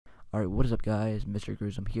Alright, what is up guys, Mr.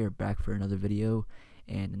 Gruesome here, back for another video,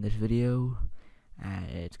 and in this video,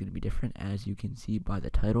 it's going to be different. As you can see by the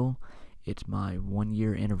title, it's my 1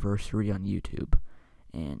 year anniversary on YouTube,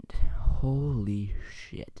 and holy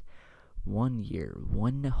shit, 1 year,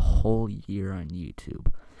 1 whole year on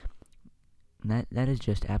YouTube. That is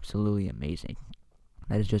just absolutely amazing.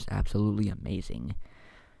 That is just absolutely amazing.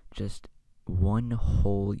 Just 1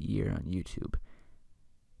 whole year on YouTube.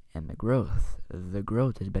 And the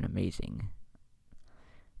growth has been amazing.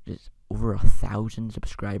 Just over 1,000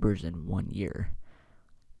 subscribers in 1 year.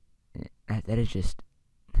 That is just,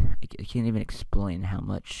 I can't even explain how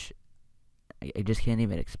much, I just can't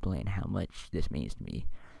even explain how much this means to me.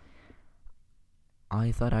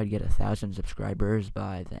 I thought I'd get 1,000 subscribers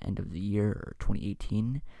by the end of the year, or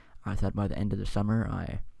 2018. I thought by the end of the summer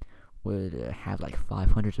I would have like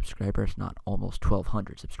 500 subscribers, not almost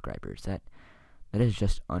 1,200 subscribers. That is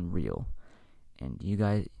just unreal. And you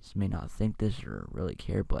guys may not think this or really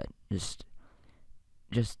care, but just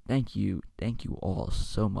thank you all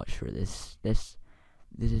so much for this. This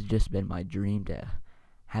has just been my dream to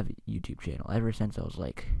have a YouTube channel ever since I was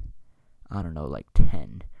like, I don't know, like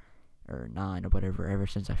 10 or 9 or whatever. Ever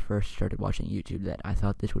since I first started watching YouTube, that I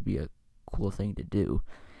thought this would be a cool thing to do.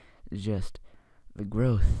 It's just the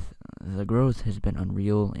growth has been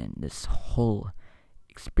unreal, and this whole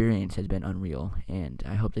experience has been unreal, and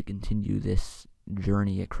I hope to continue this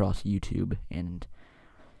journey across YouTube and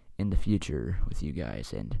in the future with you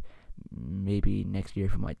guys, and maybe next year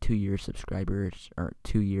for my 2 year subscribers, or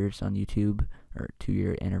 2 years on YouTube, or 2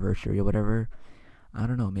 year anniversary or whatever. I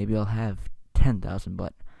don't know, maybe I'll have 10,000,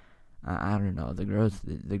 but I don't know. The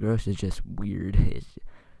growth is just weird. It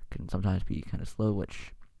can sometimes be kind of slow,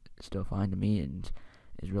 which is still fine to me, and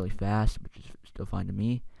is really fast, which is still fine to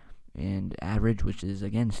me, and average, which is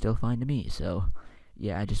again still fine to me. So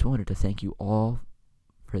yeah, I just wanted to thank you all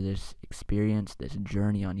for this experience, this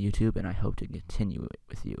journey on YouTube, and I hope to continue it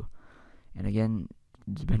with you. And again,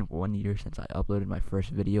 it's been 1 year since I uploaded my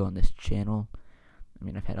first video on this channel. I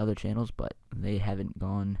mean, I've had other channels, but they haven't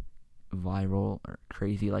gone viral or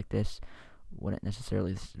crazy like this. Wouldn't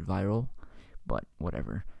necessarily viral, but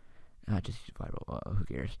whatever. Just viral, who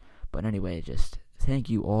cares? But anyway, just thank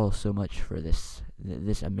you all so much for this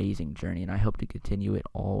amazing journey, and I hope to continue it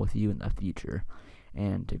all with you in the future,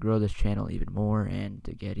 and to grow this channel even more, and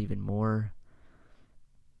to get even more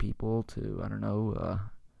people to, I don't know,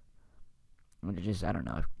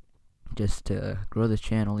 just to grow this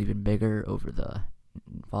channel even bigger over the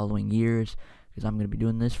following years, because I'm going to be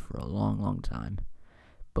doing this for a long time.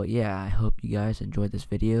 But yeah, I hope you guys enjoyed this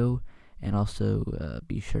video, and also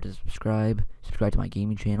be sure to subscribe to my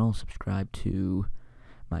gaming channel, subscribe to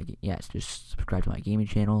my gaming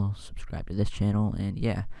channel, subscribe to this channel, and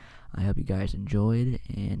yeah, I hope you guys enjoyed,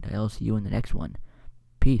 and I'll see you in the next one.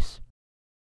 Peace.